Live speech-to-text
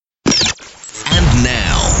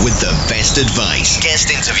with the best advice,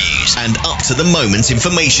 guest interviews, and up-to-the-moment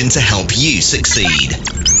information to help you succeed.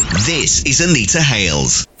 This is Anita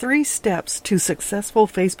Hales. 3 steps to successful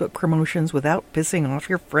Facebook promotions without pissing off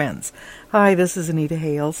your friends. Hi, this is Anita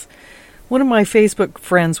Hales. One of my Facebook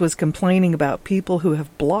friends was complaining about people who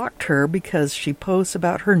have blocked her because she posts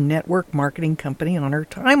about her network marketing company on her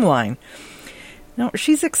timeline. Now,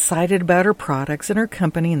 she's excited about her products and her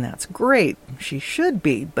company, and that's great. She should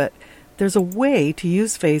be, but there's a way to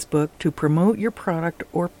use Facebook to promote your product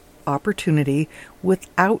or opportunity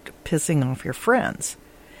without pissing off your friends.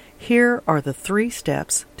 Here are the 3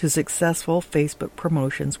 steps to successful Facebook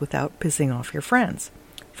promotions without pissing off your friends.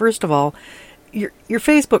 First of all, your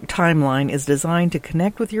Facebook timeline is designed to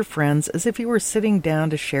connect with your friends as if you were sitting down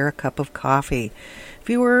to share a cup of coffee. If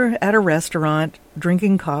you were at a restaurant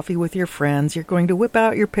drinking coffee with your friends, you're going to whip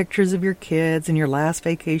out your pictures of your kids and your last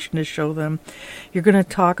vacation to show them. You're going to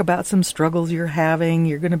talk about some struggles you're having.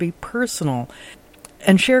 You're going to be personal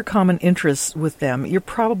and share common interests with them. You're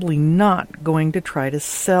probably not going to try to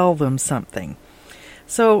sell them something.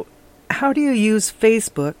 So, how do you use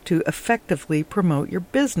Facebook to effectively promote your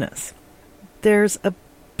business? There's a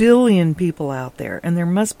billion people out there, and there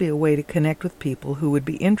must be a way to connect with people who would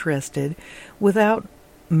be interested without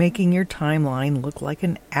making your timeline look like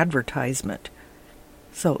an advertisement.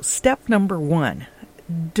 So, step number 1,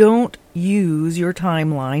 don't use your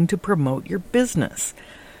timeline to promote your business.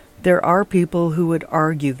 There are people who would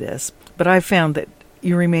argue this, but I've found that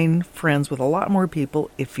you remain friends with a lot more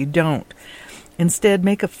people if you don't. Instead,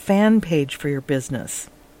 make a fan page for your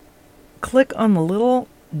business. Click on the little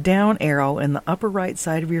down arrow in the upper right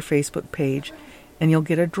side of your Facebook page, and you'll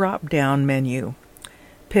get a drop-down menu.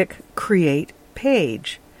 Pick Create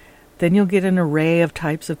Page. Then you'll get an array of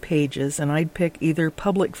types of pages, and I'd pick either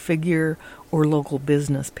public figure or local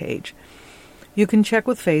business page. You can check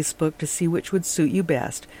with Facebook to see which would suit you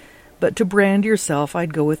best, but to brand yourself,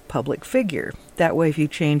 I'd go with public figure. That way, if you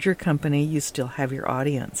change your company, you still have your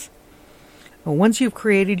audience. Well, once you've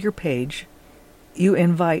created your page, you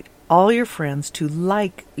invite all your friends to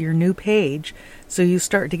like your new page so you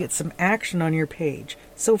start to get some action on your page,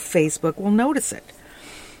 so Facebook will notice it.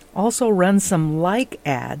 Also run some like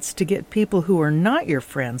ads to get people who are not your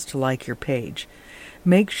friends to like your page.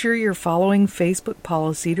 Make sure you're following Facebook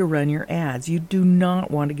policy to run your ads. You do not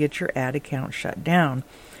want to get your ad account shut down.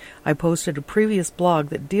 I posted a previous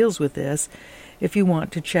blog that deals with this if you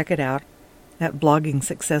want to check it out at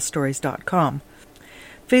bloggingsuccessstories.com.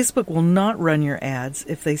 Facebook will not run your ads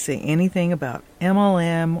if they say anything about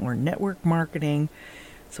MLM or network marketing,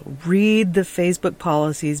 so read the Facebook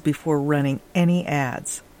policies before running any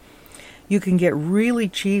ads. You can get really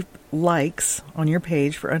cheap likes on your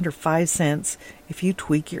page for under 5 cents if you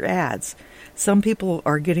tweak your ads. Some people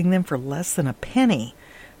are getting them for less than a penny,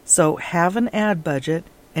 so have an ad budget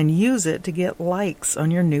and use it to get likes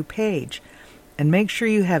on your new page. And make sure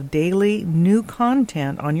you have daily new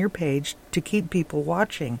content on your page to keep people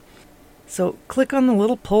watching. So click on the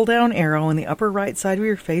little pull-down arrow in the upper right side of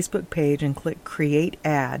your Facebook page and click Create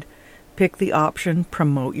Ad. Pick the option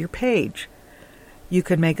Promote Your Page. You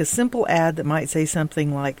could make a simple ad that might say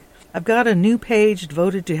something like, I've got a new page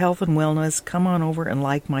devoted to health and wellness. Come on over and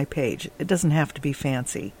like my page. It doesn't have to be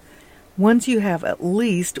fancy. Once you have at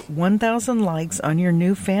least 1,000 likes on your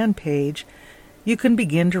new fan page, you can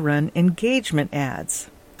begin to run engagement ads.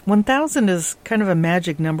 1,000 is kind of a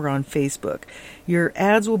magic number on Facebook. Your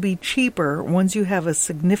ads will be cheaper once you have a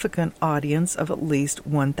significant audience of at least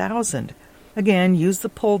 1,000. Again, use the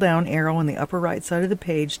pull-down arrow on the upper right side of the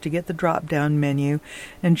page to get the drop-down menu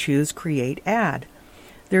and choose Create Ad.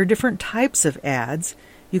 There are different types of ads.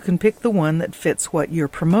 You can pick the one that fits what you're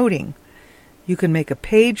promoting. You can make a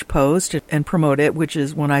page post and promote it, which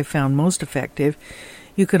is one I found most effective.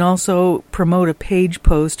 You can also promote a page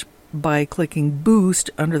post by clicking Boost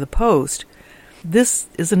under the post. This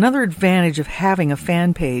is another advantage of having a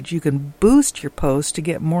fan page. You can boost your post to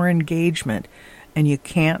get more engagement, and you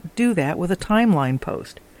can't do that with a timeline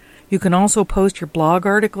post. You can also post your blog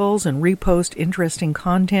articles and repost interesting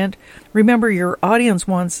content. Remember, your audience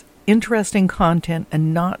wants interesting content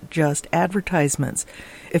and not just advertisements.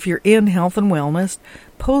 If you're in health and wellness,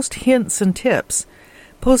 post hints and tips.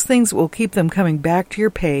 Post things that will keep them coming back to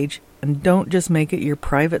your page, and don't just make it your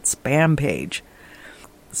private spam page.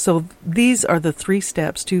 So these are the 3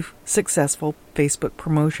 steps to successful Facebook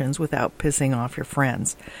promotions without pissing off your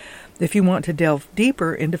friends. If you want to delve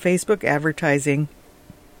deeper into Facebook advertising,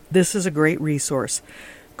 this is a great resource.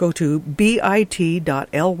 Go to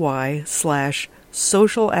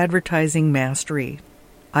bit.ly/social advertising mastery.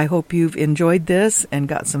 I hope you've enjoyed this and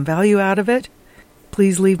got some value out of it.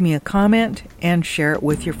 Please leave me a comment and share it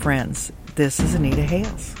with your friends. This is Anita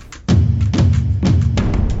Hales.